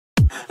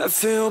I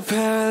feel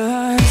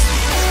paralyzed.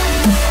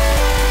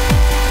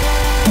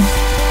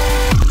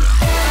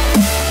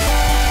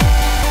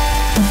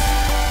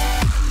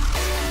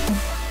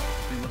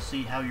 We will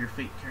see how your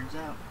fate turns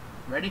out.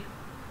 Ready?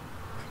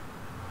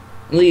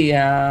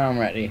 Yeah, I'm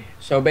ready.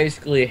 So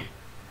basically,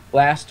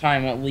 last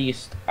time at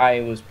least, I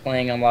was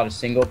playing a lot of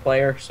single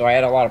player, so I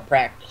had a lot of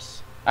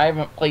practice. I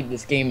haven't played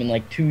this game in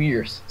like 2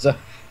 years, so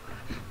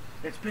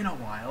It's been a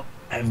while.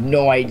 I have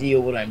no idea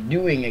what I'm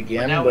doing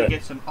again. But now we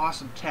get some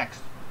awesome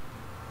text.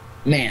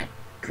 Man,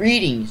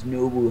 greetings,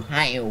 noble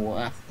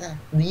Hiawatha,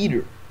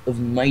 leader of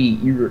mighty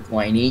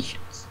Iroquois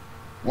nations.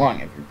 Long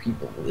have your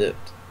people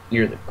lived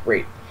near the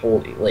great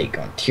holy Lake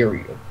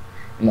Ontario,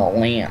 in the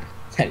land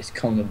that has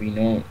come to be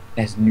known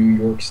as New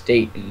York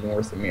State in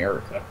North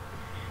America.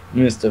 In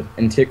the midst of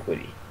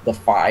antiquity, the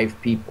five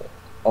people,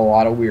 a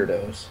lot of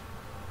weirdos,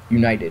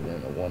 united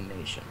in the one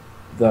nation,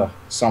 the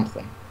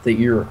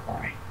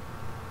Iroquois.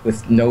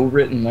 With no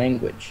written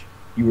language,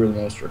 you were the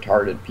most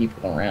retarded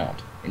people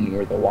around, and you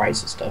were the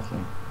wisest of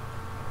them.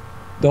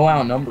 Though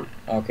outnumbered.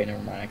 Okay,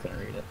 never mind, I couldn't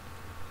read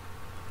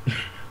it.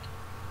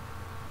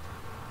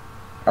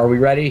 Are we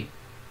ready?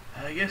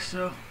 I guess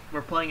so.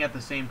 We're playing at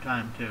the same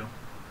time too.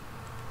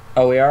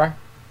 Oh, we are?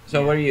 So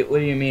Yeah. what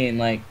do you mean,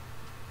 like?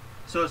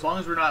 So as long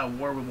as we're not at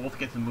war, we both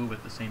get to move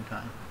at the same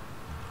time.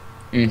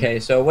 Okay,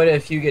 so what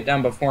if you get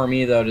done before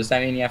me though? Does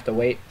that mean you have to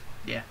wait?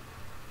 Yeah.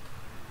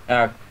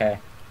 Okay.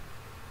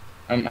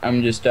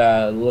 I'm just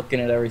looking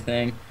at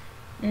everything.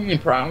 I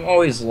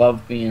always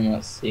love being,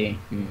 let's see.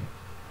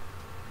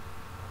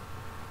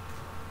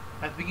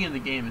 At the beginning of the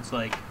game, it's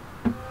like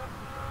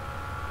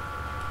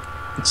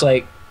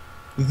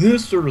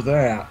this or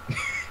that.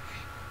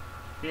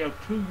 you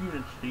have 2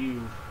 units to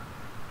use.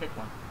 Pick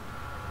one.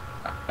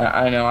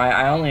 I know,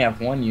 I only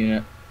have 1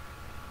 unit.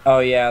 Oh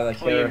yeah, the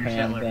your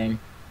caravan settler. thing.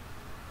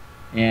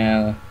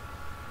 Yeah,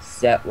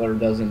 settler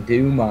doesn't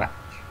do much.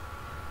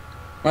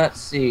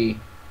 Let's see.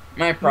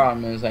 My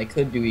problem is I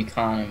could do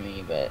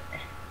economy, but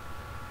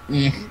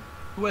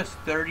Who has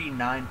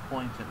 39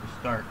 points at the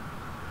start?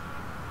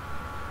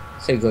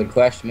 it's a good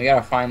question. We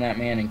gotta find that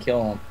man and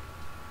kill him.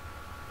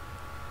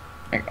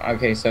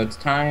 Okay, so it's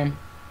time.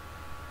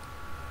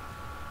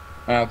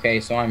 Okay,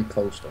 so I'm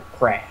coastal.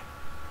 Crap.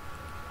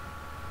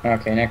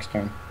 Okay, next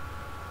turn.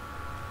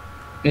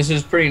 This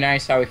is pretty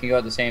nice how we can go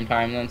at the same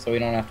time then, so we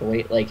don't have to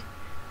wait, like,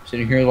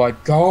 sitting here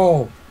like,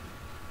 go!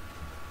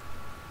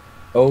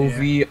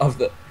 OV Yeah. of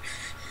the...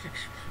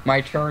 My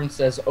turn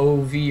says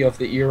OV of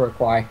the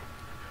Iroquois.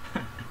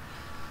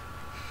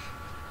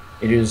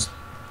 It is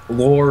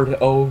Lord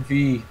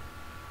OV.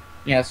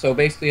 Yeah, so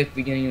basically at the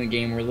beginning of the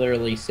game, we're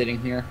literally sitting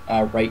here,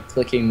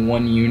 right-clicking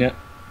 1 unit,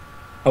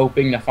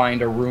 hoping to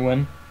find a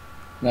ruin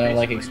that I,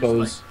 like, Basically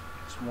expose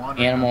just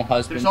wandering animal around.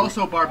 husbandry. There's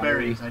also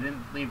barbarians. I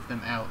didn't leave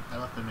them out. I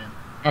left them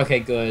in. Okay,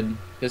 good,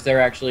 because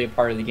they're actually a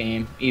part of the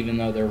game, even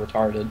though they're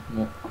retarded.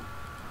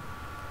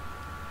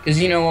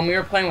 Because, you know, when we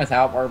were playing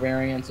without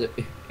barbarians, it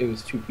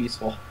was too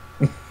peaceful.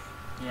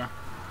 Yeah.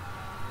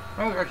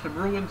 Oh, there's some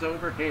ruins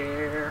over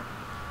here.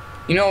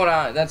 You know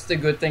what, that's the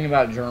good thing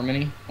about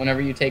Germany. Whenever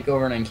you take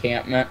over an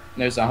encampment,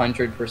 there's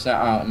 100%,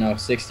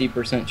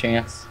 60%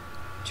 chance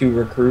to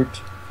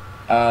recruit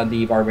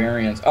the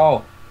barbarians.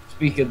 Oh,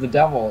 speak of the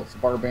devil, it's a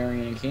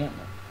barbarian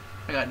encampment.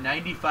 I got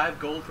 95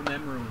 gold from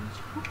them ruins.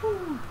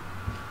 Woohoo!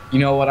 You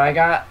know what I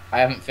got? I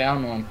haven't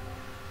found one.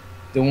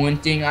 The one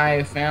thing I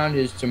have found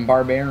is some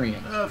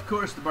barbarians. Of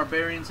course, the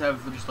barbarians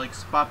have just like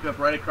popped up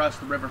right across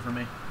the river from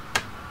me.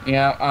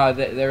 Yeah,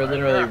 they're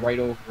literally there. right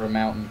over a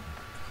mountain.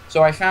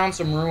 So I found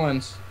some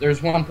ruins.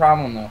 There's one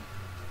problem though.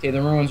 Okay,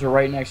 the ruins are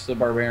right next to the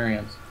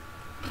barbarians.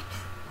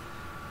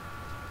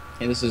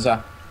 Okay, this is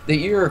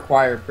the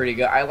Iroquois are pretty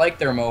good. I like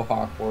their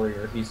Mohawk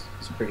warrior. He's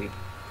pretty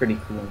cool,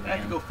 I have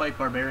to man. go fight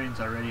barbarians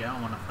already. I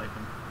don't want to fight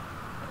them.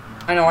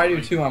 I know, I do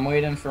too. I'm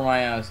waiting for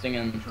my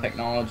stinging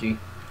technology.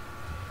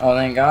 Oh,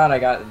 thank God I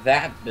got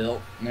that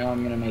built. Now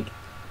I'm gonna make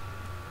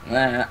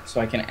that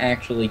so I can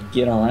actually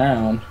get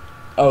around.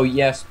 Oh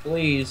yes,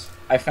 please.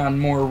 I found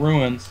more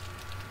ruins.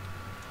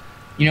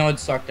 You know, it'd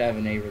suck to have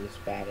a neighbor this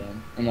bad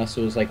in, unless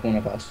it was like one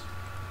of us.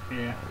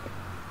 Yeah.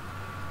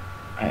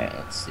 Alright,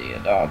 let's see.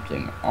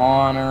 Adopting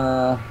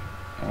honor.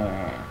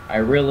 I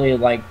really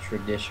like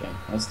tradition.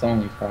 That's the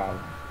only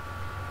problem.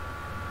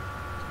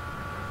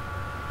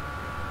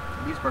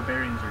 These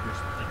barbarians are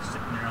just like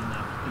sitting there on the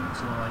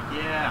peninsula,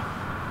 like, yeah.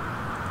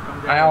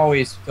 Come I down.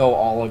 always go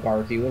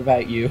oligarchy. What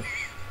about you?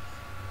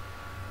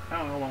 I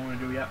don't know what I want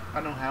to do yet.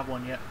 I don't have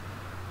one yet.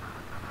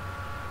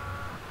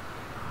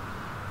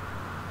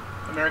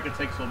 America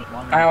takes a little bit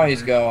longer. I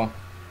always go.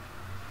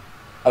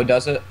 Oh,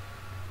 does it?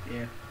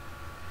 Yeah.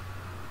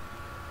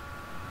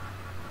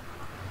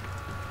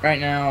 Right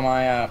now,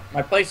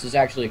 my place is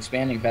actually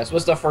expanding fast.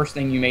 What's the first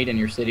thing you made in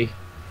your city?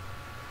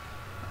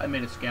 I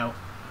made a scout.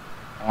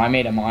 Oh, I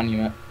made a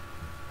monument.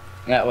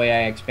 That way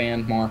I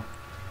expand more.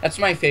 That's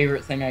my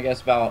favorite thing, I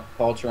guess, about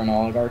culture and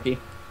oligarchy.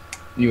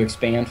 You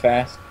expand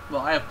fast.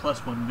 Well, I have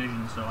 +1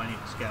 vision, so I need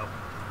a scout.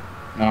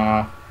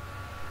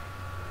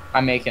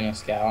 I'm making a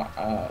scout.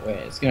 Wait,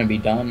 it's gonna be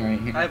done right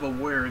here. I have a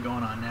warrior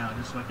going on now,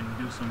 just so I can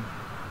do some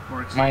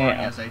more exploring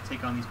as I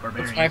take on these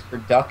barbarians. What's my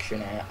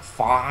production at?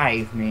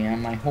 5,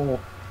 man. My whole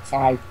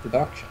 5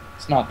 production.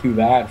 It's not too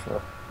bad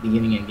for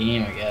beginning a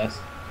game, I guess.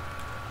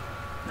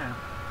 Yeah.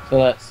 So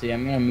let's see.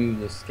 I'm gonna move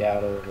the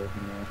scout over here.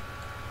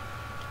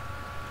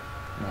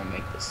 I'm gonna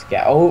make the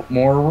scout. Oh,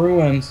 more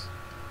ruins.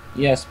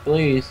 Yes,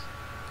 please.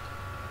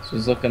 This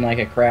was looking like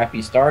a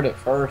crappy start at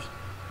first.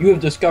 You have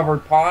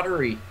discovered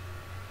pottery.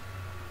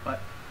 What?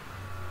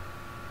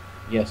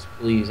 Yes,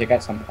 please. I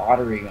got some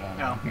pottery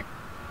going on here.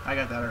 I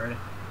got that already.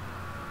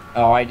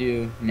 Oh, I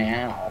do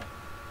now.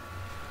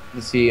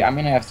 Let's see. I'm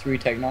gonna have 3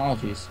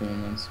 technologies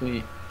soon. Then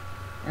sweet.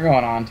 We're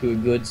going on to a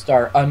good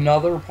start.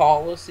 Another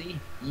policy?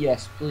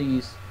 Yes,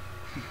 please.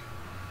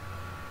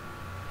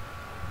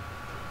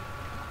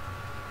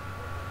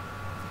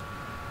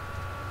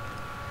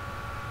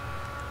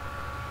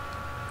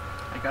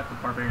 I got the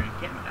barbarian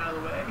encampment out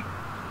of the way.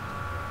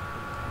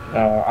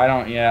 I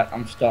don't yet.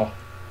 I'm still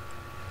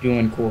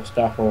doing cool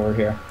stuff over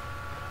here.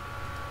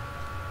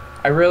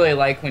 I really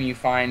like when you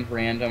find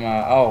random,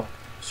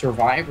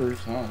 survivors.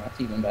 Oh,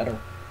 that's even better.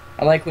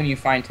 I like when you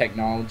find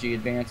technology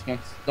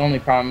advancements. The only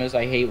problem is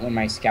I hate when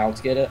my scouts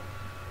get it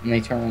and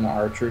they turn into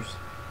archers.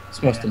 It's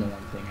the most annoying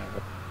thing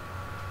ever.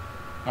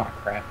 Oh,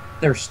 crap.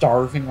 They're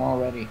starving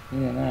already.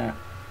 Look at that.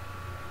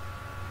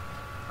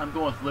 I'm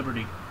going with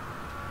Liberty.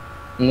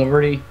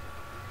 Liberty?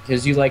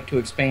 Because you like to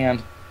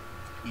expand.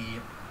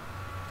 Yep.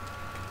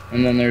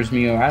 And then there's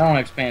Mew. I don't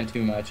expand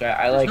too much.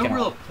 I like it. There's no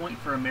real point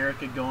for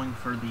America going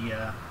for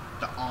the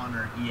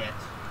honor yet.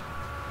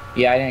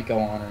 Yeah, I didn't go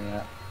honor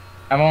yet.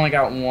 I've only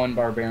got 1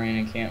 barbarian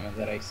encampment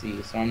that I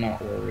see, so I'm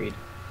not worried.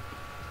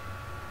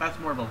 That's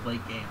more of a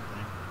late game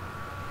thing.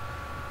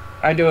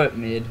 I do it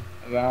mid,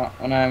 about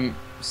when I'm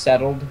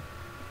settled,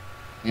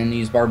 and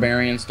these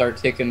barbarians start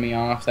ticking me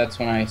off. That's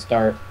when I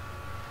start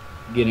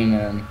getting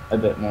in a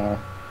bit more.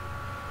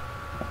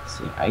 Let's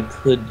see, I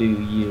could do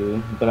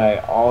you, but I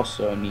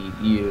also need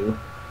you.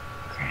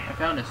 I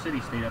found a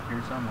city-state up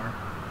here somewhere.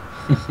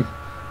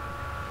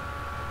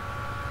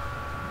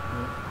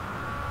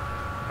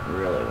 I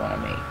really want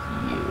to make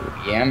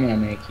you. Yeah, I'm going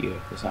to make you,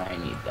 because I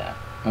need that.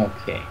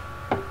 Okay.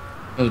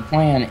 So the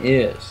plan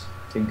is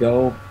to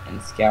go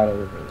and scout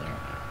over there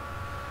now.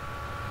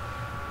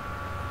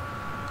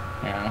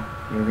 Now,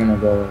 you're going to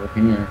go over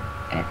here.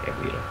 Okay,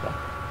 beautiful.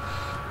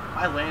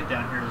 My land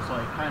down here is,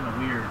 like, kind of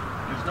weird.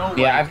 There's no,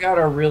 yeah, I've got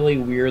a really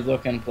weird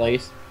looking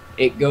place.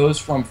 It goes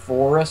from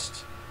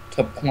forest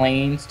to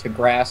plains to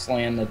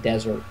grassland to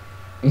desert.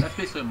 That's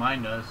basically what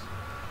mine does.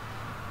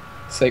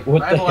 It's like,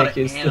 what the heck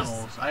is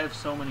animals. this? I have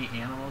so many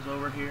animals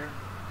over here.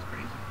 It's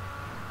crazy.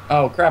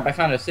 Oh, crap, I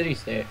found a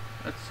city-state.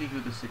 Let's see who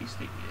the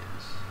city-state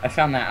is. I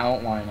found that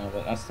outline of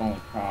it. That's the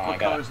only problem. What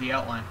color's the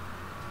outline?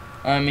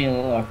 I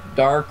mean, look,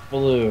 dark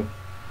blue.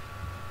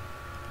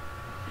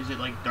 Is it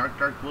like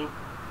dark blue?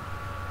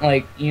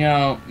 Like, you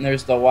know,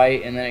 there's the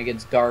white and then it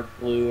gets dark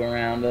blue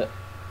around it.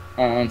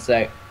 Hold on one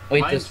sec.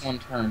 Wait, this one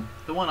turn.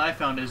 The one I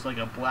found is like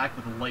a black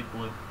with a light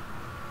blue.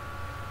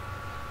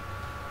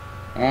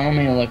 Let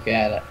me look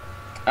at it.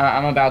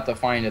 I'm about to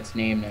find its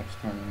name next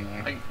turn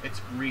anyway.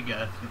 It's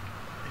Riga,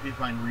 if you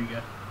find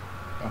Riga.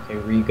 Okay,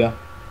 Riga.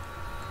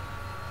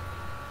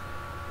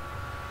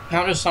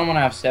 How does someone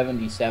have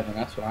 77?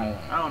 That's what I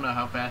want. I don't know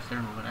how fast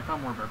they're moving. I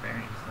found more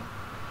barbarians though.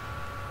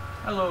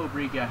 Hello,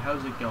 Riga.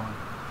 How's it going?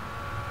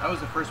 I was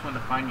the first one to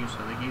find you, so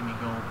they gave me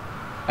gold.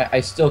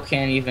 I still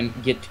can't even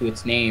get to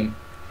its name.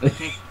 I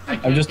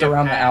can't I'm just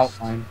around the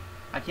outline.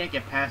 I can't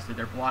get past it.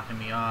 They're blocking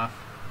me off.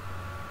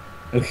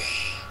 There.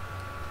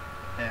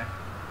 Alright,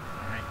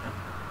 then.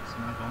 So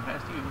I'm not going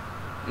past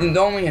you. And the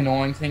only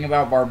annoying thing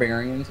about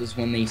barbarians is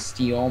when they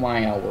steal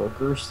my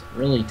workers. It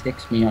really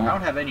ticks me off. I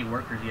don't have any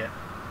workers yet.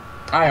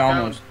 I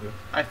almost do.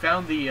 I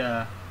found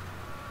the,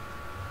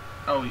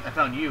 Oh, I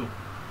found you.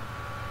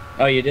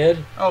 Oh, you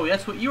did? Oh,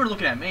 that's what you were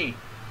looking at me.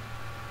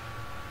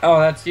 Oh,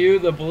 that's you,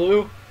 the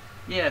blue?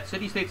 Yeah,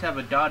 city-states have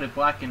a dotted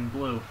black and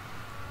blue.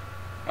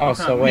 Oh,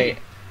 so wait.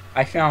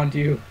 I found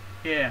you.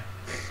 Yeah.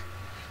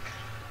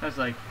 I was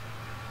like,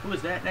 who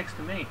is that next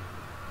to me?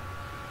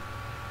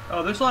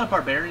 Oh, there's a lot of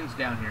barbarians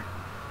down here.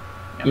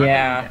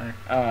 Yeah.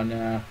 Oh,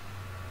 no.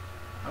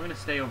 I'm going to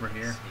stay over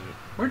here.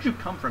 Where'd you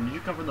come from? Did you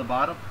come from the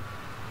bottom?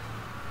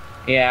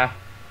 Yeah.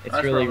 It's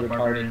really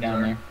retarded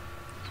down there.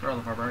 That's where all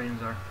the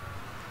barbarians are.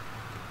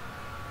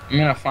 I'm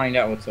going to find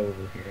out what's over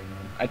here,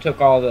 then. I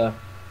took all the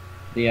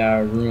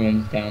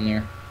ruins down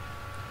there.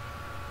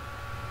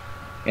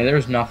 Yeah,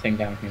 there's nothing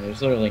down here.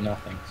 There's literally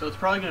nothing. So it's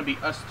probably going to be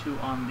us two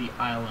on the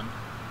island.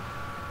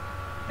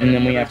 And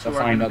then we have to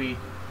find out.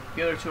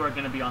 The other two are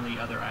going to be on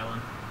the other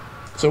island.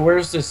 So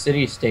where's the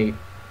city-state?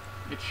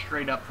 It's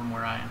straight up from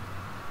where I am.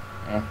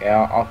 Okay,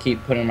 I'll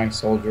keep putting my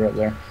soldier up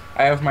there.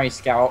 I have my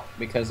scout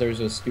because there's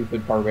a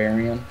stupid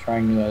barbarian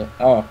trying to...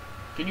 oh.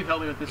 Can you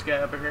help me with this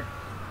guy over here?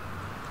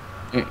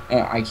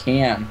 I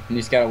can. You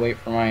just gotta wait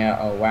for my...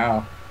 oh,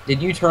 wow.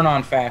 Did you turn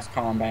on fast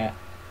combat?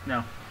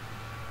 No.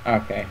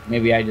 Okay,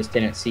 maybe I just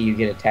didn't see you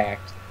get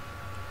attacked.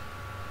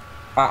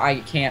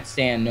 I can't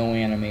stand no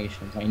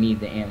animations. I need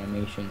the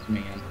animations,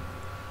 man.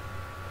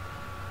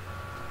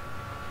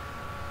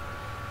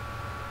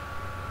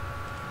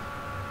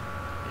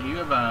 Yeah, you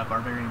have a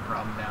barbarian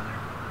problem down there.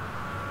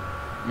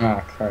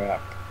 Ah,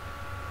 crap.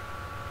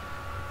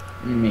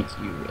 Let me make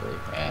you really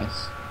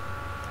fast.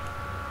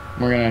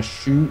 We're gonna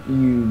shoot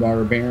you,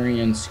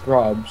 barbarian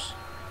scrubs.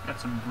 Got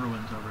some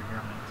ruins over here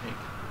I'm gonna take.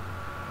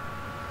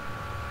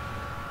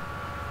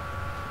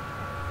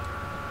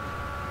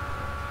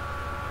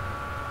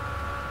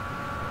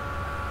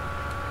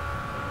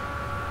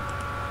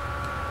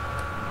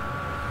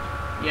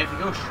 Yeah, if you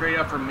go straight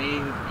up from me,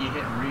 you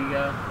hit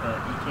Riga, but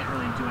you can't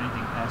really do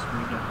anything past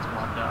Riga. It's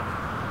blocked up.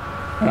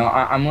 No,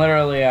 I'm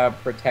literally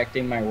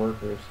protecting my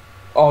workers.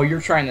 Oh, you're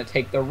trying to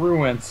take the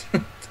ruins.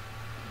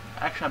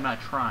 Actually, I'm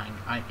not trying.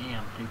 I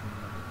am taking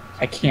the ruins.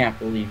 I can't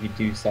believe you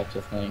do such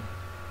a thing.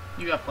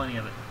 You got plenty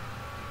of it.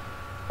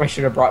 I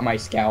should have brought my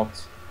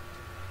scouts.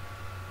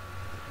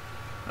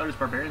 Oh, there's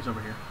barbarians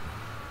over here.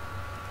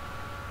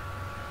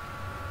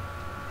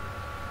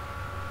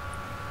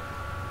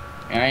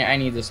 I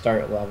need to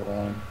start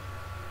leveling.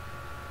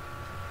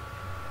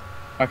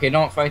 Okay,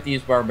 don't fight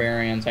these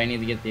barbarians. I need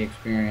to get the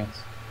experience.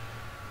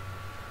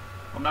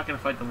 I'm not going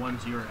to fight the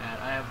ones you're at.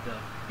 I have the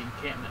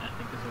encampment, I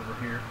think, is over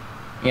here.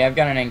 Yeah, I've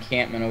got an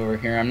encampment over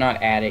here. I'm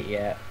not at it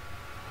yet.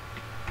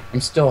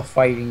 I'm still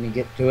fighting to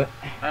get to it.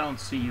 I don't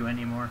see you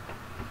anymore.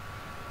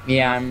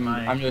 Yeah,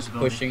 I'm just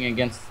pushing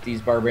against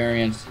these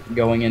barbarians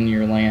going into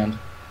your land.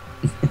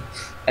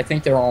 I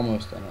think they're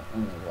almost in it.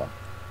 Oh, well.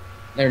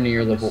 They're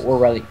near the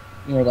border.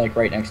 We're like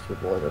right next to the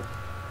border.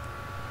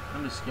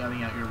 I'm just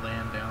scouting out your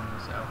land down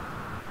the south.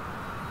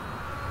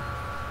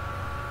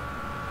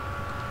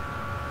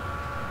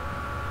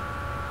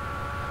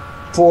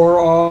 For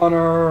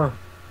honor.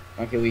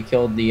 Okay, we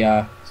killed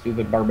the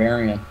stupid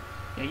barbarian.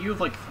 Yeah, you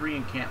have like 3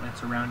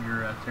 encampments around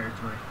your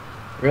territory.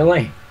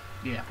 Really?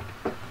 Yeah.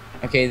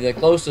 Okay, the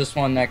closest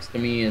one next to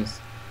me is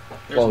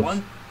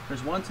close.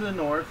 There's one to the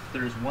north,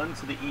 there's one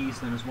to the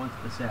east, and there's one to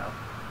the south.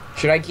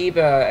 Should I keep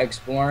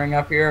exploring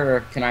up here, or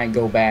can I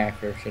go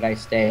back, or should I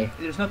stay?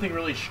 There's nothing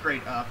really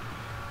straight up.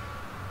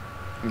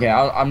 Okay,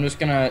 I'm just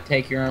gonna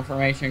take your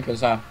information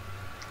because I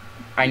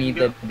need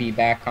to be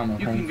back on the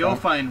You home can go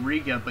front. find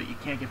Riga, but you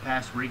can't get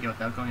past Riga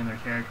without going in their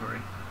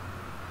territory.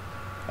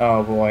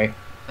 Oh boy.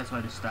 That's why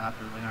I just stopped.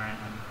 I was like, alright,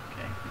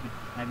 okay, you can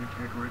have your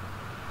territory.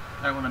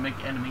 I don't want to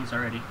make enemies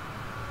already.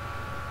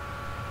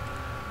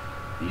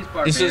 These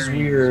barbarians This is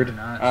weird. are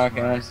not Okay,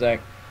 smart. 1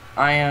 sec.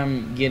 I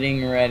am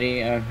getting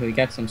ready. We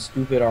got some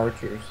stupid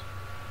archers.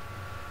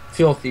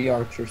 Filthy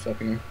archers up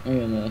here.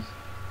 Look at this.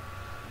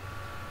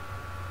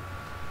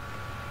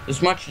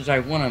 As much as I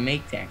want to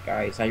make that,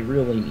 guys, I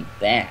really need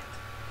that.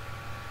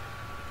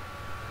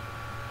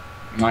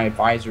 My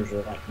advisors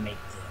are like, make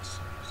this.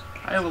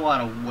 I have a lot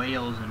of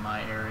whales in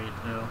my area,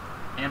 too.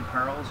 And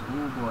pearls.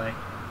 Ooh, boy.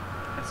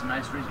 That's some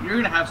nice resources. You're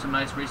going to have some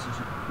nice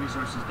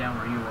resources down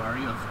where you are.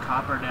 You have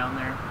copper down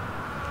there.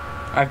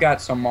 I've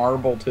got some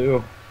marble,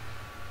 too.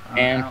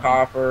 And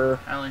copper.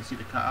 I only see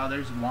the copper. Oh,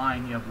 there's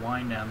wine. You have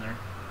wine down there.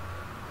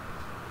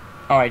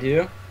 Oh, I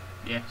do?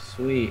 Yeah.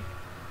 Sweet.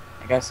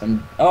 I got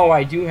some... Oh,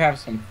 I do have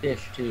some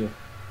fish, too.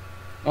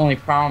 The only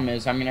problem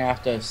is I'm going to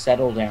have to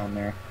settle down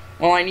there.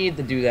 Well, I need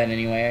to do that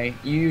anyway.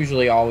 You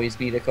usually always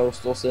need a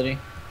coastal city.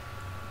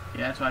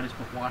 Yeah, that's why I just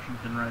put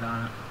Washington right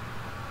on it.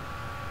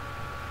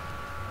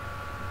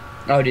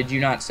 Oh, did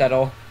you not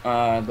settle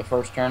the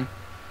first turn?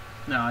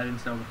 No, I didn't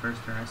sell the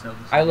first turn. I sold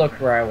the second I looked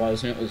turn. where I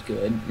was, and it was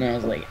good. And I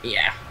was like,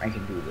 yeah, I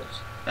can do this.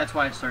 That's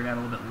why I started out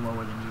a little bit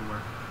lower than you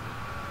were.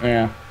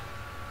 Yeah.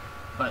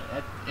 But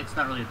it's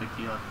not really a big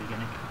deal at the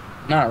beginning.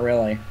 Not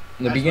really.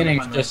 The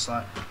beginning's just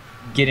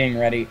getting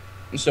ready.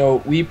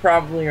 So we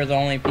probably are the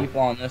only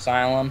people on this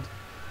island,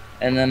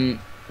 and then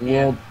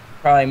we'll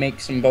probably make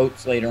some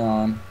boats later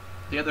on.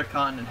 The other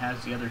continent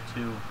has the other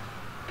 2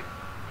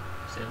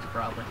 sales,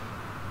 probably.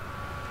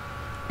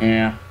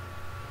 Yeah.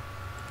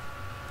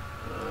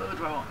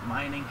 Do I want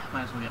mining?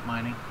 Might as well get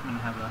mining. I'm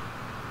gonna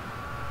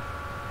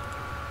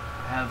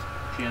have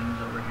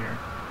gems over here.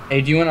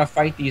 Hey, do you want to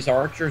fight these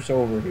archers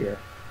over here?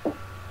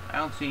 I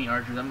don't see any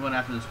archers. I'm going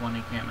after this one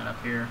encampment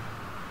up here.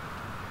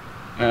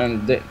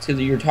 And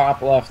your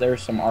top left,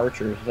 there's some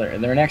archers there.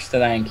 They're next to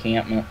that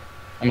encampment.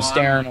 I'm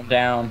staring them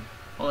down.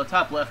 Well, the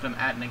top left, I'm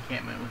at an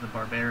encampment with a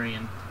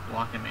barbarian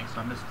blocking me, so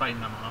I'm just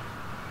fighting them off.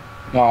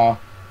 Aw.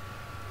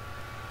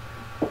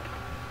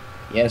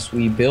 Yes,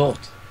 we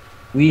built.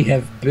 We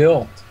have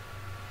built.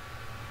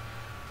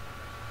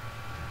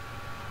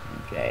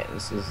 Okay,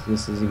 this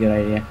is a good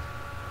idea.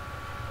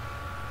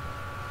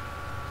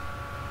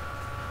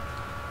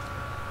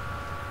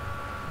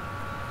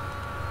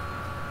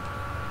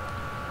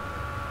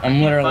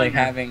 I'm literally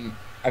having...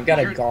 I've got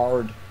to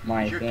guard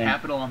my thing. Is your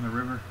capital on the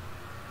river?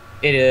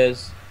 It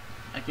is.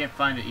 I can't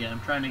find it yet.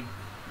 I'm trying to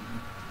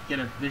get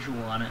a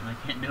visual on it, and I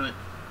can't do it.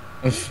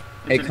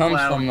 It comes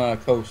from the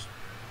coast.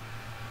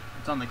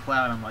 It's on the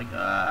cloud. I'm like,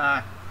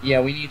 ah.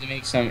 Yeah, we need to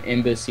make some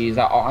embassies.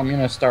 I'm going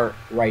to start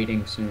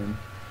writing soon.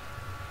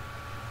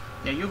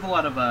 Yeah, you have a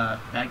lot of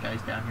bad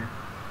guys down here.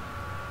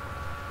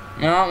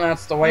 Well,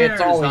 that's the way it's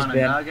always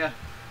been. Onondaga.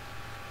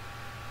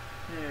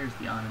 There's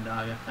the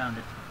Onondaga. Found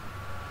it.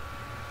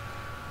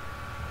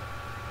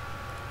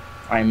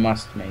 I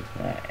must make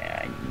that.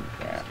 Yeah, I need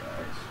that.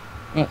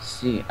 Let's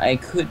see. I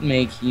could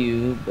make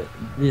you, but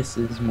this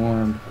is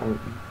more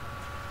important.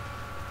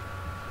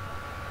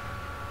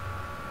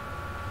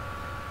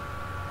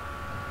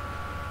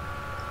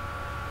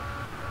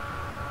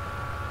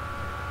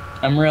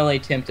 I'm really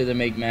tempted to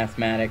make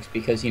mathematics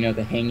because, you know,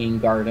 the hanging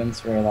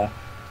gardens are the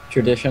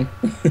tradition.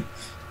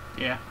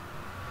 Yeah.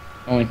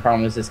 Only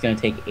problem is it's going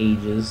to take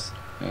ages.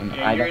 And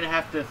yeah, you're going to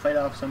have to fight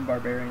off some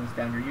barbarians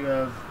down here. You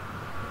have,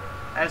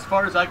 as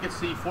far as I can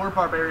see, 4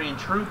 barbarian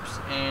troops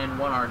and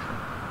 1 archer.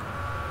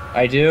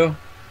 I do?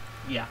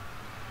 Yeah.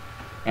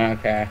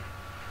 Okay.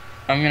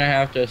 I'm going to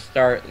have to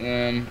start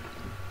then.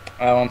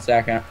 1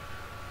 second.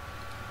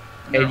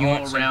 Hey, do you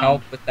want some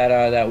help with that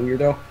that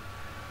weirdo?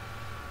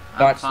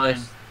 Watch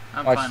this.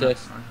 Watch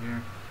this.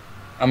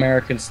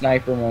 American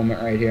sniper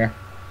moment right here.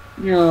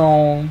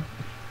 No.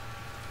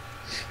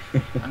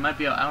 I might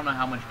be. I don't know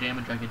how much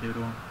damage I could do to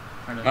him.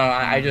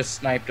 I just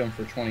sniped him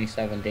for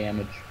 27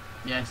 damage.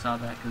 Yeah, I saw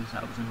that because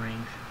I was in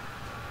range.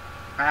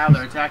 Ow,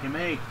 they're attacking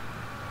me.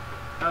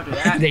 Don't do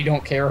that. They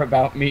don't care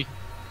about me.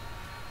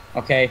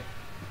 Okay.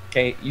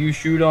 Okay, you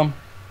shoot them.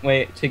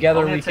 Wait,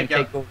 together we can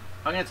take over.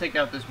 I'm gonna take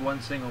out this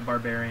one single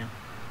barbarian.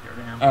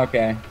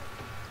 Okay.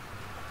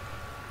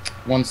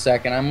 1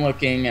 second, I'm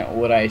looking at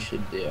what I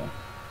should do.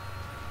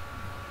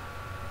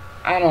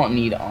 I don't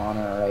need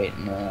honor right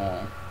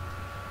now.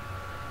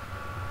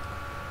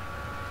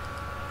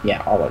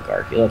 Yeah,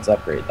 oligarchy. Let's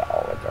upgrade the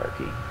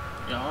oligarchy.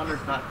 Yeah,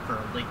 honor's not for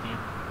a late game.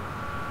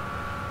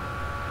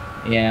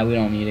 Yeah, we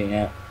don't need it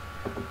yet.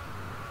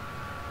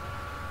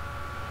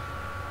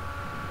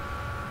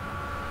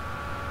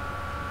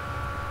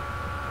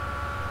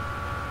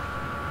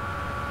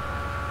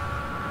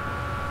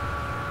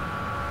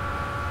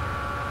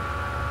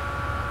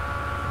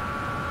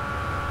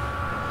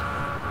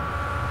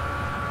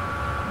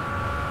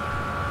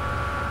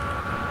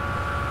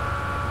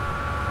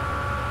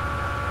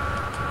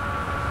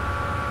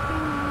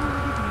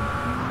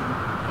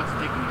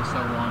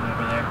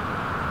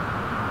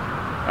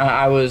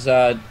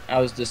 I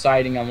was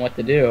deciding on what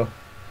to do.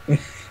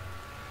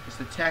 Just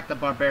attack the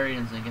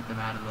barbarians and get them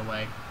out of the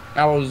way.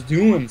 I was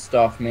doing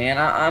stuff, man.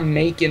 I'm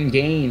making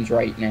gains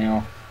right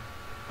now.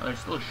 Well, they're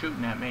still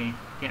shooting at me.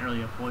 Can't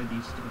really avoid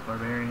these stupid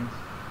barbarians.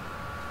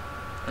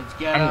 Let's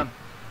get them.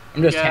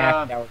 I'm just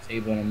happy I was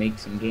able to make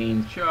some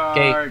gains. Charge.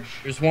 Okay,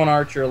 there's 1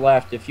 archer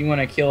left. If you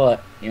want to kill it,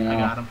 you know. I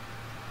got him.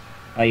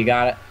 Oh, you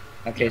got it?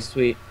 Okay, yep.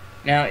 Sweet.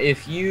 Now,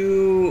 if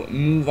you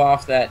move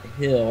off that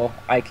hill,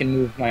 I can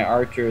move my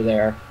archer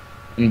there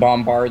and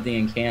bombard the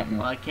encampment.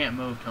 Well, I can't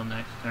move till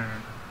next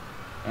turn.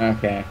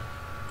 Okay.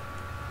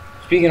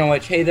 Speaking of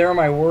which, hey, there are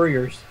my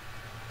warriors.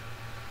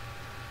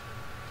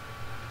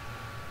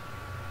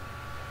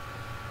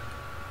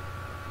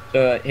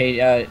 So,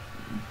 hey,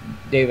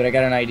 David, I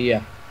got an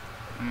idea.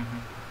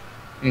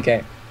 Mm-hmm.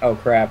 Okay. Oh,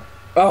 crap.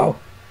 Oh!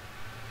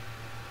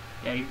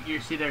 Yeah, you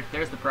see,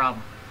 there's the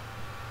problem.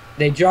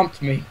 They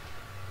jumped me.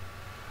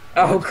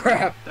 Oh,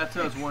 crap. That's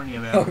what I was warning you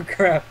about. Oh,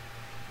 crap.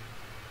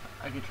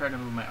 I could try to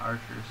move my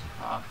archers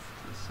off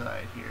to the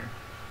side here.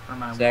 Or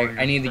my warriors.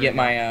 I need to get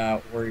my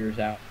warriors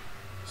out.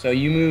 So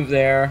you move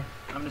there.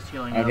 I'm just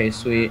healing up. Okay,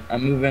 sweet.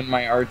 I'm moving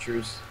my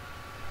archers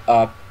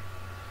up.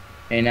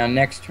 Okay, now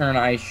next turn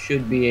I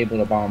should be able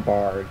to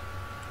bombard.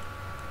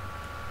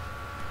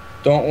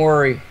 Don't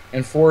worry.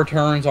 In 4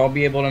 turns I'll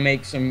be able to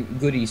make some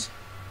goodies.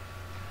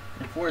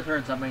 In 4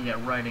 turns I'm going to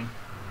get writing.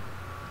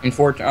 In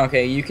 4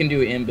 okay, you can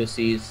do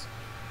embassies.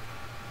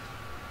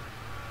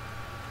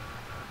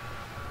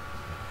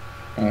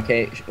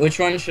 Okay, which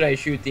one should I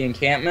shoot? The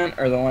encampment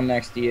or the one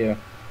next to you?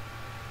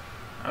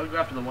 I would go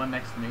after the one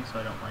next to me so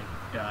I don't, like,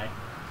 die.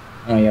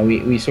 Oh yeah,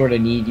 we sort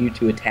of need you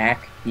to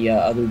attack the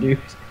other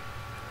dudes.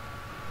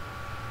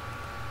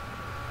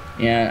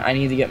 Yeah, I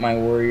need to get my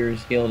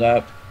warriors healed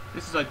up.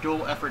 This is a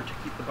dual effort to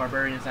keep the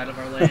barbarians out of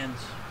our lands.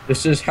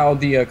 This is how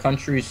the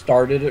country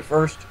started at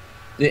first.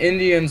 The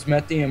Indians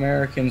met the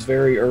Americans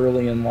very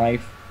early in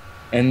life,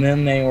 and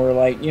then they were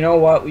like, you know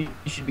what, we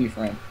should be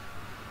friends.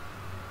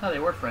 Oh, they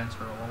were friends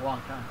for a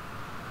long time.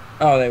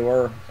 Oh, they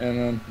were, and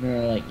then they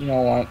were like, you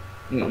know what,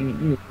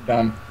 you're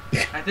done.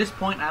 At this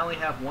point, I only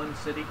have 1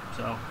 city,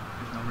 so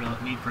there's no real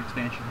need for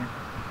expansion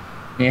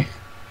here. Yeah.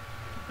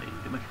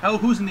 Oh,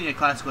 who's in the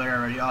classical era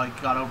already? Oh, I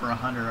got over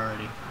 100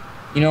 already.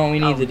 You know what we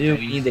need to do?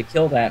 Geez. We need to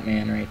kill that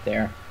man right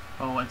there.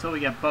 Oh, until we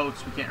get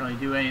boats, we can't really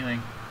do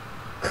anything.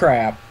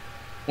 Crap.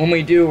 When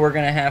we do, we're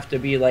going to have to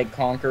be like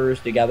conquerors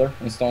together.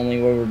 It's the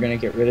only way we're going to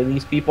get rid of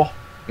these people.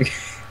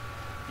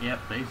 Yep,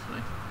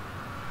 basically.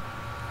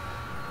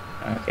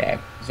 Okay.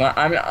 So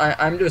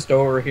I'm just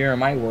over here, and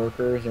my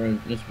workers are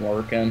just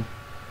working,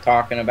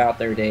 talking about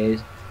their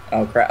days.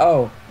 Oh, crap.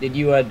 Oh, did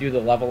you do the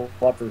level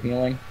up for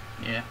healing?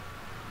 Yeah.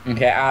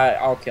 Okay,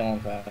 I'll kill him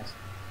fast.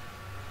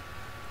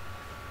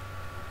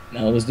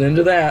 Now listen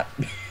into that.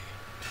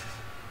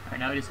 Alright,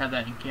 now we just have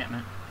that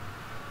encampment.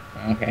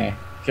 Okay.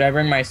 Should I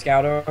bring my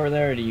scout over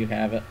there, or do you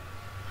have it?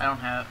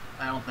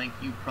 I don't think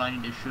you probably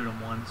need to shoot them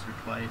once or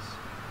twice.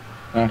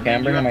 Okay,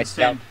 I'm bringing my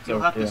scout.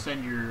 You'll have to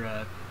send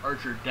your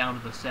archer down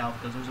to the south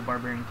because there's a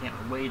barbarian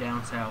encampment way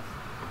down south.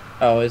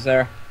 Oh, is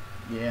there?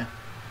 Yeah.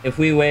 If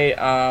we wait,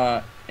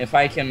 if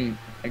I can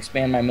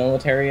expand my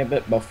military a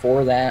bit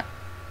before that,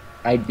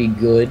 I'd be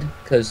good,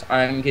 because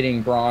I'm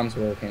getting bronze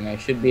working. I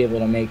should be able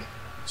to make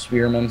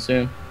spearmen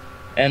soon.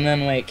 And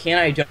then, wait, can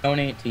I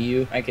donate to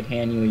you? I could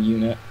hand you a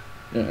unit.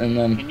 And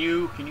then... Can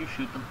you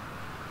shoot them?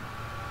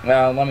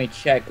 Well, let me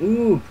check.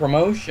 Ooh,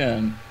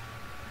 promotion.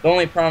 The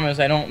only problem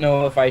is I don't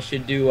know if I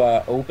should do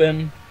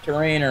open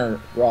terrain or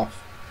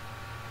rough.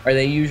 Are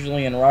they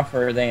usually in rough,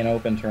 or are they in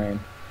open terrain?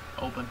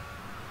 Open.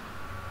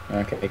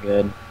 Okay,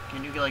 good.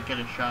 Can you get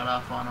a shot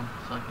off on them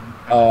so I can?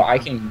 Oh, I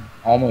can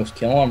almost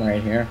kill them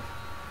right here.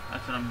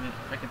 That's what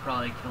I could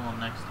probably kill them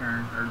next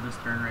turn or this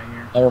turn right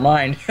here. Never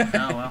mind.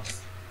 Oh well.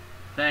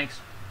 Thanks.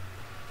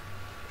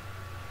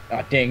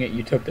 Oh, dang it!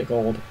 You took the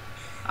gold.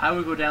 I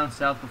would go down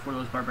south before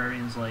those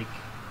barbarians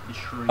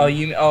destroy. Oh,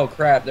 oh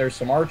crap! There's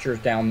some archers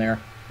down there.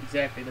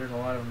 Exactly. There's a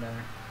lot of them down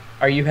there.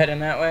 Are you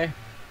heading that way?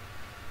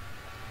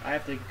 I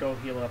have to go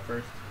heal up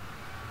first.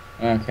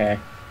 Okay.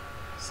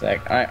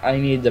 Sec. I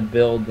need to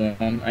build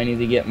then. I need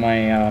to get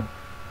my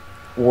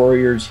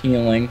warriors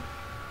healing.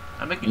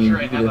 I'm making sure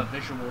I have a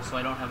visual so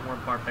I don't have more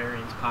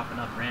barbarians popping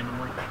up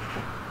randomly.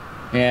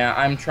 Yeah,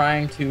 I'm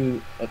trying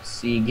to, let's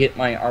see, get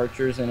my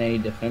archers in a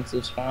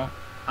defensive spot.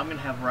 I'm going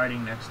to have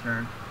writing next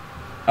turn.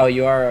 Oh,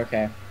 you are?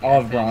 Okay. Yeah,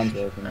 I'll have bronze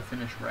working. I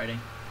finished writing.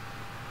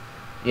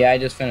 Yeah, I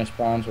just finished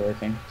bronze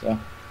working, so.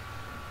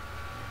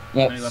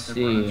 Let's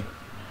see.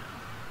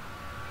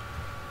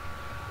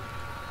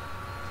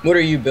 What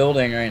are you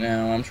building right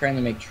now? I'm trying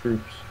to make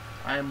troops.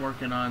 I am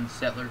working on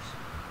settlers.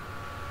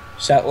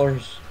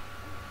 Settlers?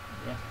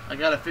 Yeah. I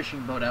got a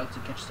fishing boat out to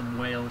catch some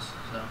whales,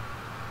 so.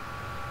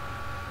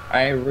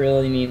 I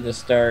really need to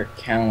start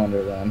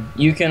calendar then.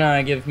 You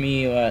can give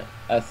me a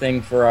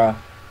thing for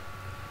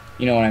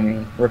you know what I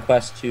mean,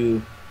 request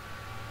to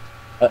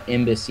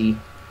embassy.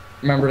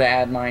 Remember to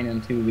add mine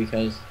in too,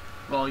 because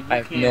I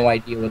have no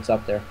idea what's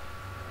up there.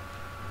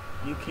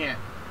 You can't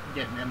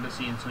get an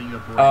embassy until you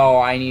have writing. Oh,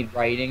 I need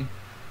writing?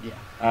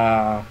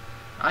 Yeah.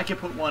 I can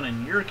put one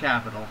in your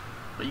capital,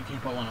 but you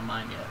can't put one in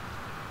mine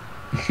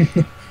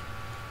yet.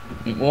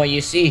 Well,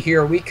 you see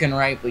here, we can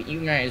write, but you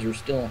guys are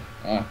still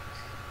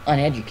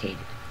uneducated.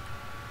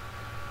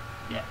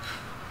 Yeah.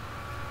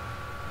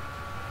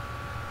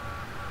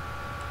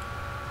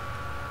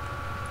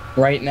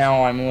 Right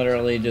now, I'm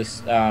literally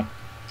just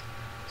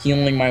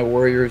healing my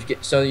warriors.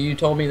 So you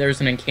told me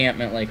there's an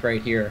encampment, like,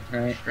 right here,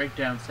 right? Straight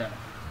down south.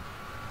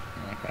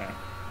 Okay.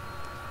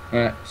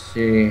 Let's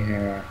see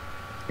here.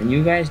 Are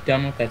you guys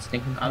done with that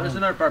stinking Oh, there's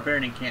another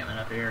barbarian encampment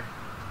up here.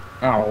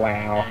 Oh,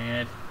 wow.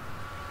 Dang it.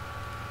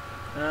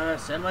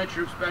 Send my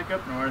troops back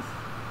up north.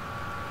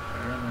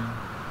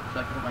 So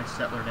I can put my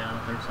settler down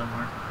up there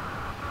somewhere.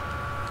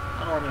 I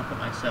don't know where I'm going to put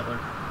my settler.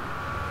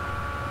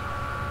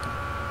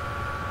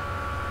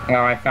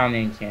 Oh, I found the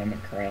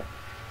encampment, crap.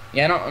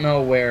 Yeah, I don't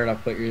know where to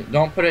put your...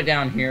 Don't put it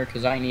down here,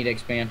 because I need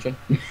expansion.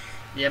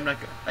 Yeah, I'm not...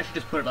 I should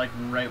just put it, like,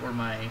 right where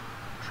my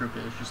troop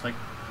is. Just, like,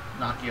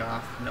 knock you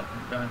off. Nope,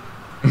 I'm done.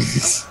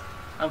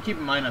 I'm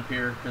keeping mine up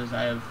here, because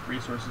I have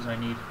resources I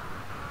need.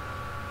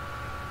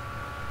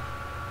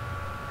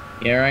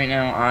 Yeah, right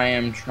now I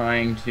am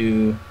trying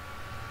to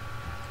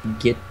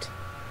get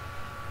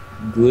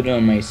good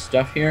on my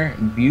stuff here.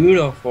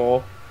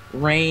 Beautiful.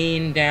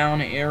 Rain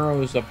down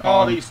arrows upon...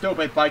 Oh, these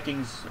stupid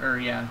Vikings, or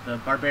yeah, the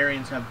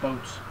barbarians have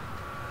boats.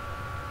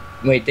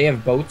 Wait, they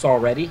have boats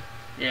already?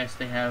 Yes,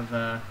 they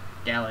have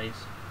galleys.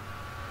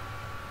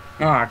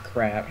 Aw,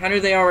 crap. How do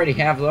they already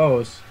have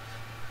those?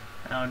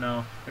 I don't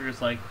know. They're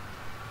just like,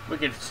 we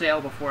could sail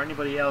before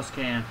anybody else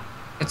can.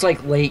 It's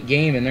like late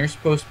game, and they're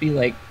supposed to be,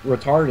 like,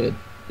 retarded.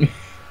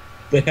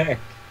 The heck?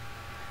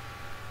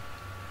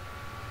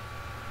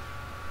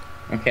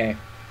 Okay.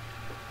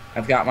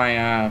 I've got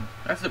my,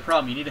 That's the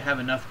problem. You need to have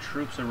enough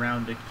troops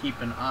around to keep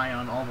an eye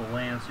on all the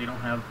land so you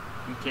don't have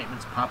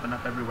encampments popping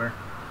up everywhere.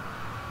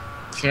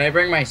 Should I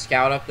bring my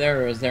scout up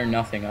there, or is there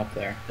nothing up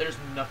there? There's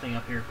nothing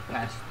up here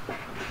past...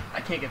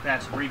 I can't get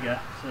past Riga,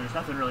 so there's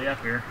nothing really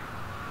up here.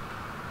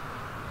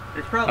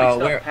 There's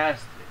probably stuff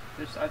past...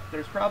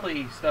 There's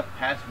probably stuff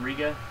past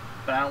Riga,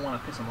 but I don't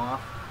want to piss them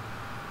off.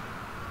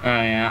 Oh,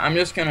 yeah. I'm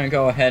just going to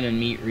go ahead and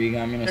meet Riga.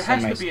 I'm going to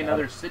send my There has to be scout.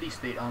 another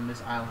city-state on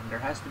this island. There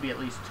has to be at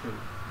least 2.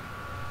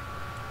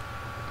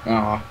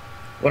 Aw.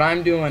 What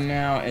I'm doing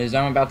now is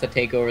I'm about to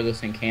take over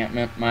this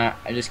encampment.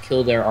 I just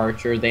killed their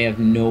archer. They have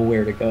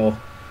nowhere to go.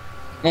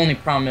 The only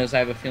problem is I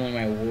have a feeling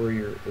my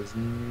warrior is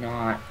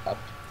not up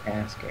to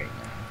task right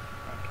now.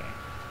 Okay.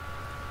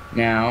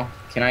 Now,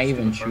 can I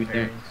even shoot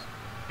them?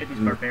 Get these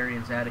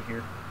barbarians out of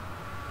here.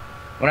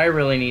 What I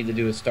really need to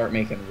do is start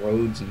making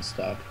roads and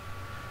stuff.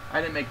 I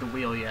didn't make the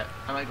wheel yet.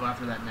 I might go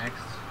after that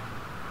next.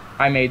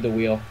 I made the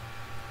wheel.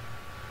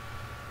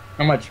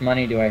 How much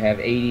money do I have?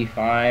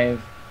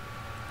 85.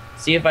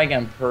 See if I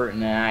can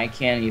nah, I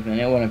can't even.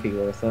 It wouldn't be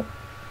worth it.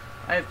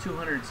 I have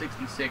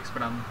 266,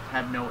 but I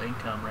have no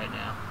income right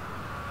now.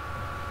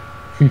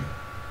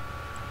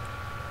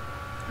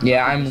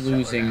 Yeah, I'm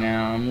losing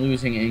now. I'm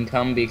losing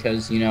income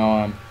because, you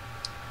know,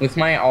 with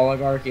my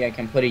oligarchy, I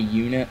can put a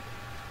unit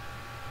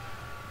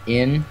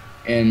in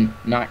and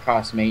not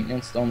cost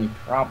maintenance. The only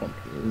problem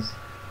is...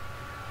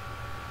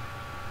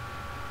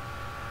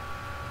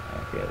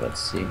 Okay, let's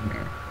see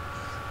here.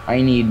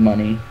 I need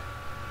money.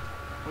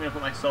 I'm gonna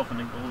put myself in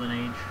a golden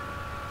age.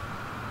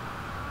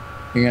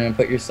 You're gonna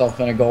put yourself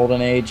in a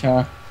golden age,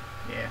 huh?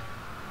 Yeah.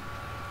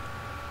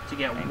 To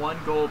get 1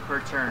 gold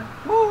per turn.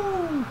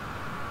 Woo!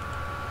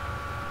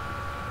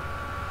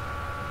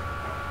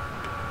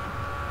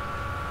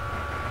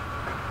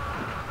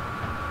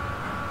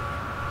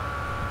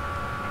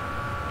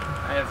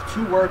 I have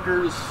 2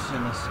 workers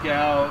and a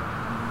scout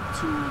and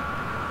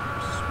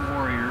 2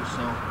 warriors,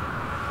 so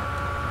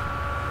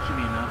should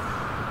be enough.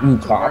 Ooh,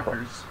 2 copper.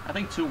 workers. I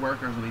think 2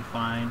 workers will be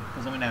fine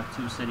because I'm gonna have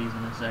 2 cities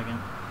in a second.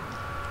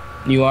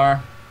 You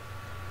are?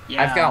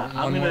 Yeah, I've got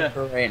one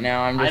worker right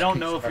now. I don't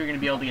know if you're gonna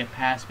be able to get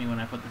past me when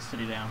I put the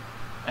city down.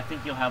 I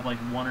think you'll have like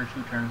 1 or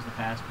 2 turns to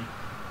pass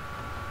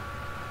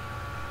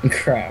me.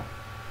 Crap.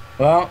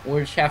 Well, we'll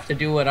just have to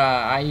do what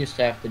I used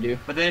to have to do.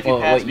 But then if you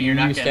pass me, you're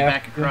not getting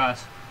back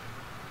across.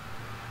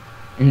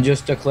 And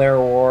just declare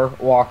war,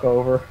 walk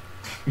over.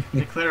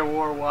 Declare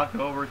war, walk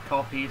over,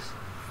 call peace.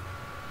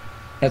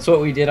 That's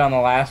what we did on the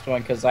last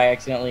one because I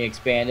accidentally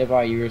expanded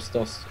while you were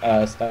still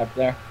stuck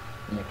there.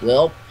 I'm like,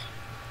 well,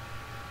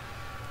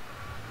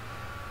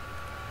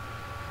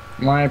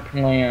 my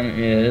plan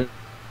is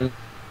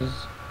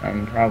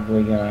I'm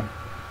probably gonna...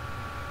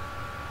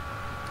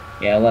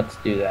 Yeah, let's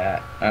do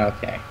that.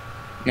 Okay.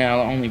 Now,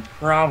 the only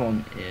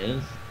problem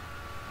is...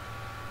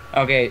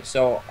 Okay,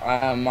 so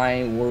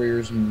my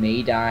warriors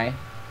may die.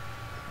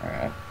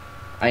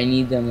 I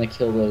need them to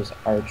kill those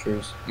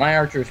archers. My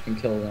archers can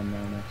kill them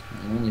though.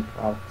 That's the only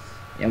problem.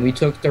 And we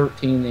took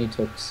 13, they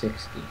took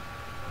 60.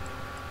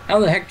 How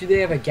the heck do they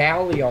have a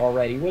galley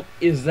already? What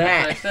is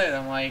that? That's what I said.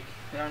 I'm like,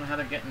 I don't know how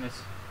they're getting this.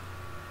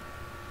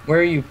 Where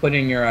are you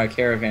putting your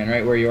caravan?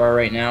 Right where you are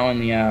right now in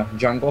the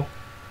jungle?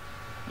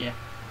 Yeah,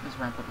 this is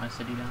where I put my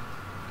city down.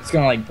 It's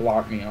gonna like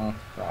block me off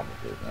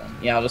probably then.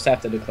 Yeah, I'll just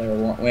have to declare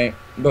war. Wait,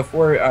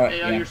 before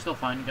yeah, you're still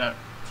fine. You got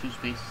 2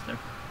 spaces there.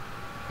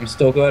 I'm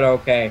still good?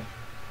 Okay.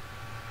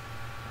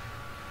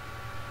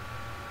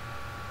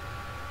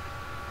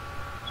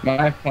 So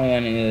my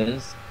plan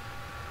is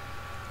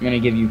I'm gonna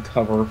give you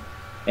cover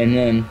and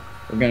then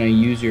we're gonna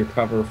use your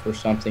cover for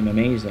something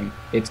amazing.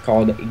 It's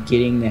called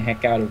getting the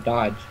heck out of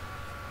Dodge.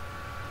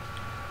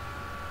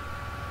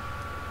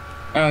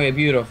 Okay,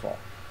 beautiful.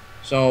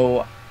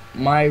 So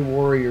my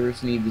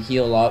warriors need to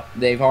heal up.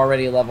 They've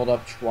already leveled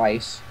up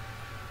twice.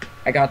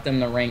 I got them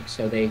the rank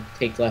so they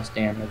take less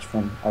damage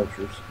from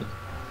archers.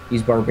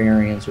 These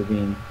barbarians are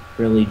being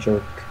really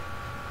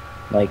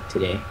jerk-like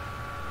today.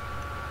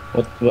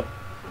 What? Yeah,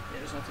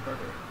 there's lots of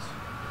barbarians.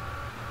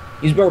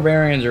 These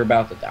barbarians are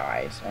about to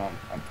die, so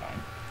I'm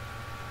fine.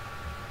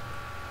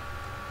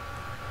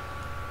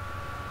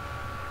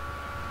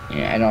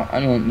 Yeah, I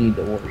don't need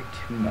to worry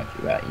too much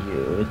about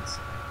you. It's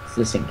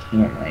this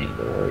encampment I need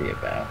to worry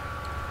about.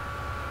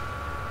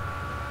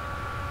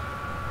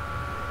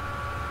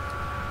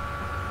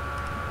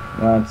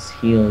 Let's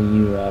heal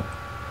you up.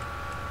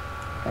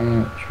 I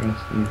don't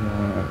trust you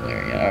going over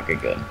there. Yeah, okay,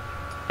 good.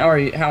 How are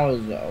you? How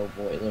is... Oh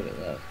boy, look at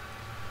that.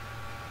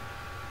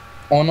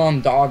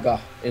 Onondaga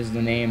is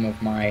the name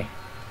of my...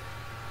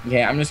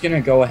 Yeah, I'm just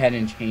gonna go ahead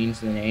and change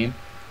the name.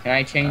 Can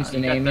I change the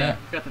name yet?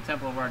 You got the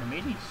Temple of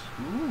Archimedes.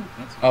 Ooh,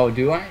 that's... Oh,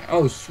 do I?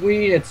 Oh,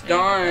 sweet, it's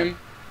done.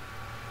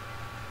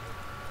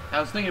 I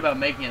was thinking about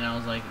making it, and I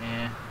was like,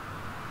 eh.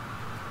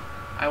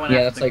 I went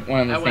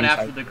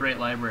after the Great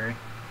Library.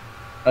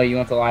 Oh, you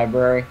want the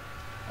library?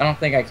 I don't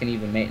think I can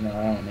even make... No,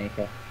 I don't make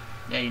it.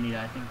 Yeah, you need it,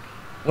 I think.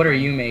 What are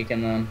you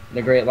making, then?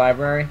 The Great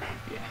Library?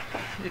 Yeah.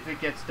 If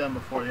it gets done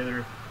before the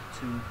other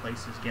 2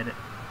 places get it.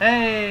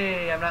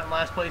 Hey! I'm not in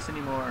last place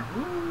anymore.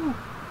 Woo!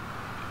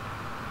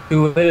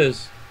 Who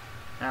is?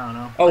 I don't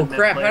know. Oh,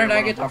 crap. How did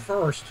I get to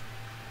first?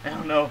 I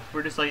don't know.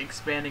 We're just, like,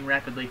 expanding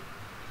rapidly.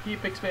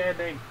 Keep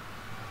expanding.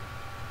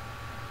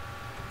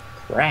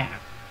 Crap.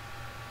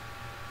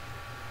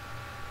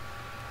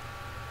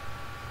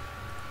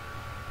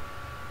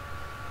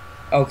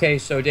 Okay,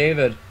 so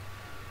David,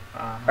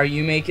 are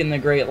you making the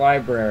Great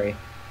Library?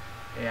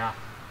 Yeah.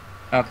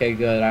 Okay,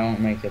 good. I won't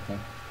make it then.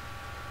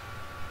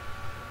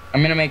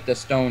 I'm gonna make the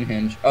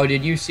Stonehenge. Oh,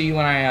 did you see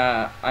when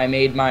I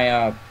made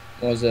my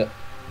what was it?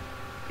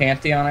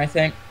 Pantheon, I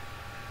think.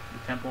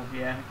 The temple,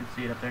 yeah, I can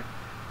see it up there.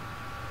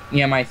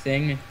 Yeah, my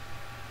thing.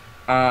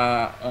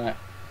 I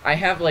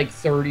have like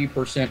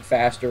 30%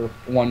 faster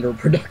wonder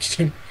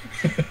production.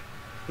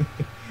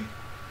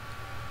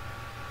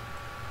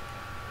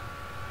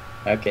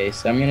 Okay,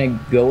 so I'm gonna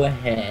go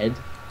ahead,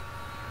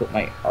 put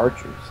my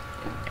archers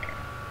in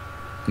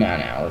there.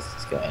 No, let's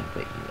just go ahead and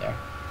put you there.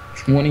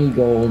 20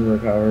 gold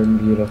recovered,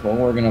 beautiful.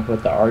 We're gonna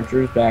put the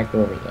archers back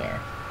over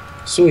there.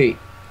 Sweet.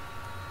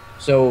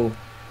 So,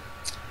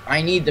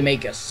 I need to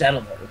make a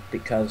settler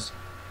because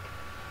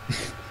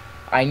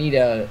I need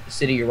a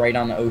city right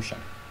on the ocean.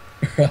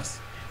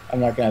 I'm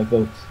not gonna have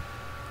boats.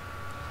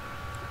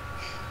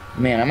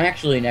 Man, I'm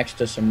actually next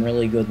to some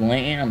really good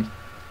land.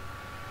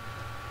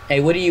 Hey,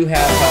 what do you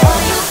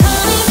have?